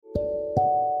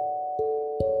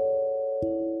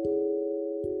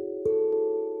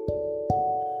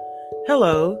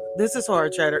Hello, this is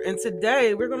Hard Chatter, and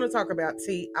today we're going to talk about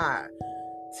T.I.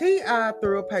 T.I.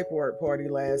 threw a paperwork party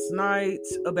last night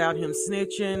about him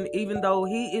snitching, even though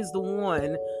he is the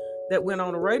one that went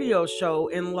on a radio show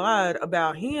and lied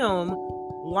about him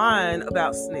lying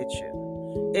about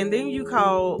snitching. And then you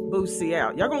call Boosie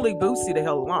out. Y'all going to leave Boosie the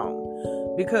hell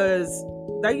alone because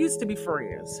they used to be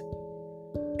friends.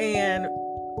 And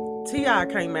T.I.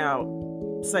 came out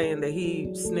saying that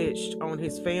he snitched on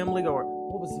his family, or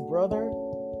what was his brother?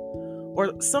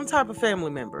 Or some type of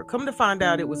family member. Come to find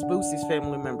out it was Boosie's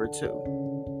family member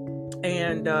too.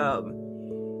 And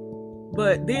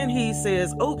but then he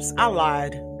says, oops, I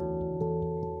lied.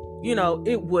 You know,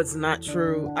 it was not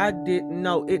true. I didn't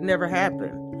know. It never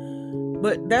happened.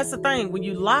 But that's the thing. When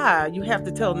you lie, you have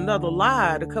to tell another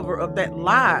lie to cover up that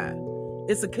lie.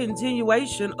 It's a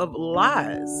continuation of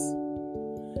lies.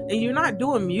 And you're not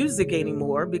doing music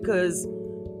anymore because,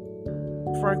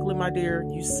 frankly, my dear,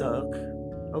 you suck.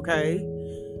 Okay?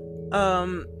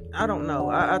 I don't know.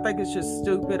 I think it's just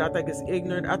stupid. I think it's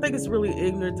ignorant. I think it's really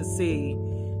ignorant to see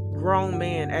grown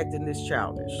men acting this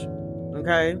childish.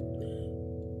 Okay?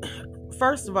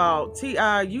 First of all,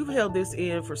 T.I., you've held this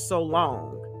in for so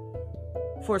long.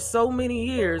 For so many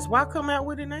years. Why come out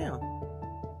with it now?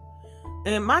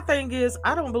 And my thing is,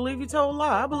 I don't believe you told a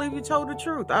lie. I believe you told the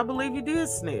truth. I believe you did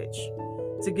snitch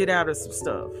to get out of some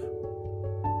stuff.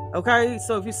 Okay?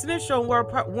 So if you snitched on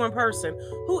one person,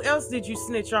 who else did you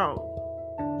snitch on?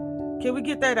 Can we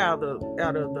get that out of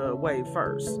the way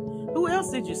first? Who else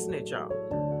did you snitch on?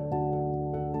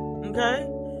 Okay?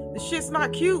 The shit's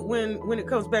not cute when it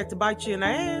comes back to bite you in the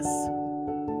ass.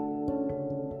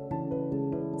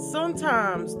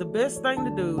 Sometimes the best thing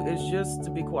to do is just to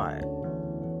be quiet.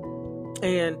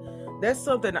 And that's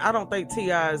something I don't think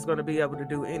T.I. is going to be able to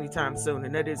do anytime soon,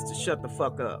 and that is to shut the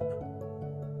fuck up.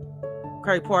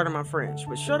 Okay, pardon my French,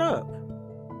 but shut up.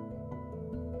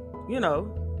 You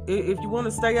know, if you want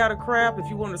to stay out of crap, if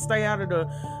you want to stay out of the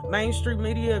mainstream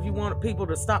media, if you want people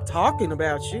to stop talking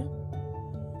about you,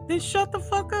 then shut the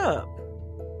fuck up.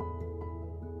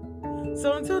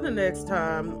 So until the next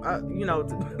time,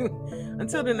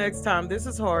 until the next time, this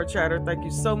is Hard Chatter. Thank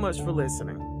you so much for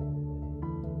listening.